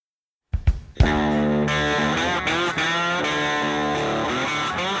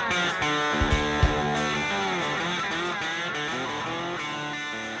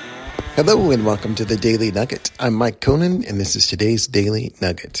Hello and welcome to the Daily Nugget. I'm Mike Conan and this is today's Daily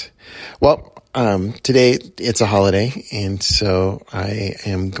Nugget. Well, today it's a holiday and so I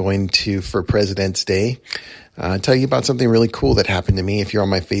am going to, for President's Day, tell you about something really cool that happened to me. If you're on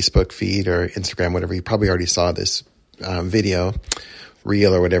my Facebook feed or Instagram, whatever, you probably already saw this video,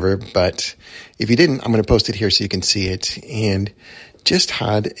 reel or whatever. But if you didn't, I'm going to post it here so you can see it. And just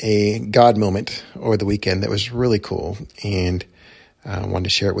had a God moment over the weekend that was really cool. And I wanted to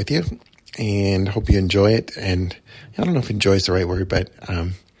share it with you and hope you enjoy it. And I don't know if enjoy is the right word, but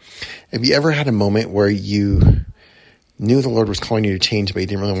have you ever had a moment where you knew the Lord was calling you to change, but you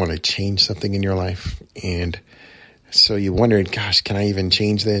didn't really want to change something in your life? And so you wondered, gosh, can I even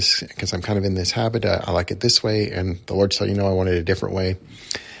change this? Because I'm kind of in this habit. I like it this way. And the Lord said, I want it a different way.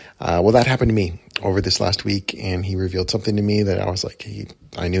 Well, that happened to me over this last week. And he revealed something to me that I was like,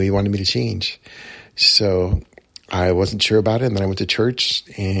 I knew he wanted me to change. So I wasn't sure about it. And then I went to church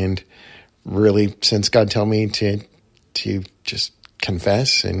and really sensed God tell me to just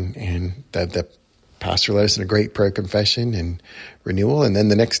confess. And that the pastor led us in a great prayer confession and renewal. And then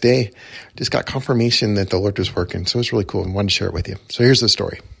the next day, just got confirmation that the Lord was working. So it was really cool and wanted to share it with you. So here's the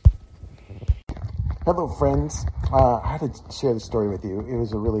story. Hello, friends. I had to share the story with you. It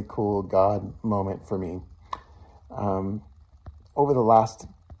was a really cool God moment for me. Over the last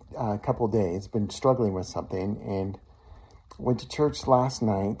couple of days, been struggling with something and went to church last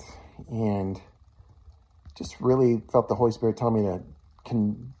night and just really felt the Holy Spirit tell me to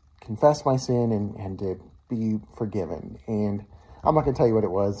confess my sin and to be forgiven. And I'm not going to tell you what it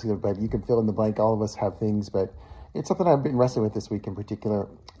was, but you can fill in the blank. All of us have things, but it's something I've been wrestling with this week in particular.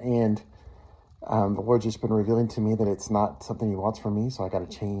 And the Lord's just been revealing to me that it's not something he wants from me, so I got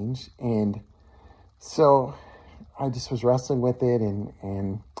to change. And so I just was wrestling with it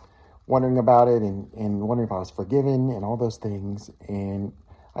and wondering about it and wondering if I was forgiven and all those things. And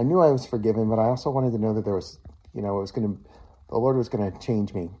I knew I was forgiven, but I also wanted to know that there was, the Lord was going to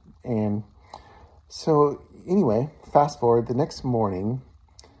change me. And so anyway, fast forward, the next morning,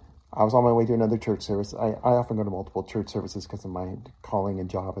 I was on my way to another church service. I often go to multiple church services because of my calling and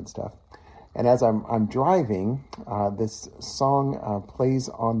job and stuff. And as I'm driving, this song plays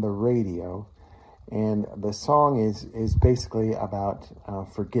on the radio. And the song is basically about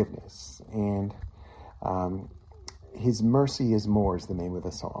forgiveness. And His mercy is more is the name of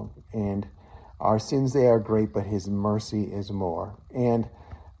the song. And our sins, they are great, but His mercy is more. And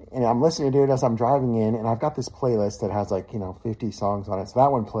I'm listening to it as I'm driving in, and I've got this playlist that has 50 songs on it. So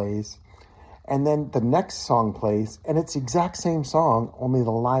that one plays. And then the next song plays, and it's the exact same song, only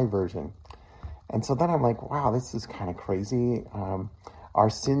the live version. And so then I'm like, wow, this is kind of crazy. Our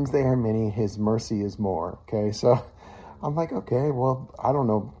sins, they are many. His mercy is more. Okay. So I'm like, okay, well, I don't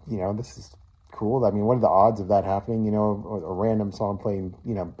know. This is cool. I mean, what are the odds of that happening? Or a random song playing,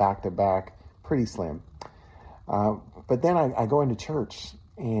 back to back, pretty slim. But then I go into church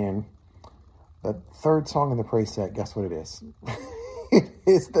and the third song in the praise set, guess what it is? It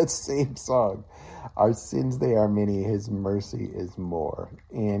is that same song. Our sins, they are many. His mercy is more.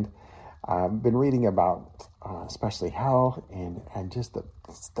 And I've been reading about especially hell and just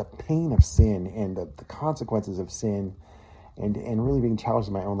the pain of sin and the consequences of sin and really being challenged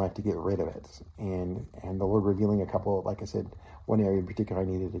in my own life to get rid of it. And the Lord revealing a couple, like I said, one area in particular I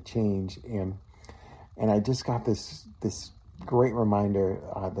needed to change. And I just got this great reminder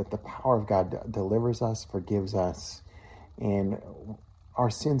that the power of God delivers us, forgives us, and our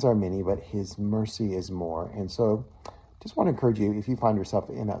sins are many, but His mercy is more. And so just want to encourage you, if you find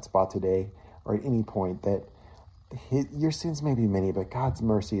yourself in that spot today or at any point, that your sins may be many, but God's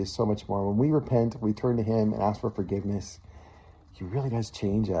mercy is so much more. When we repent, we turn to Him and ask for forgiveness, He really does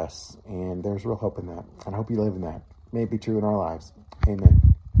change us. And there's real hope in that. And I hope you live in that. May it be true in our lives. Amen.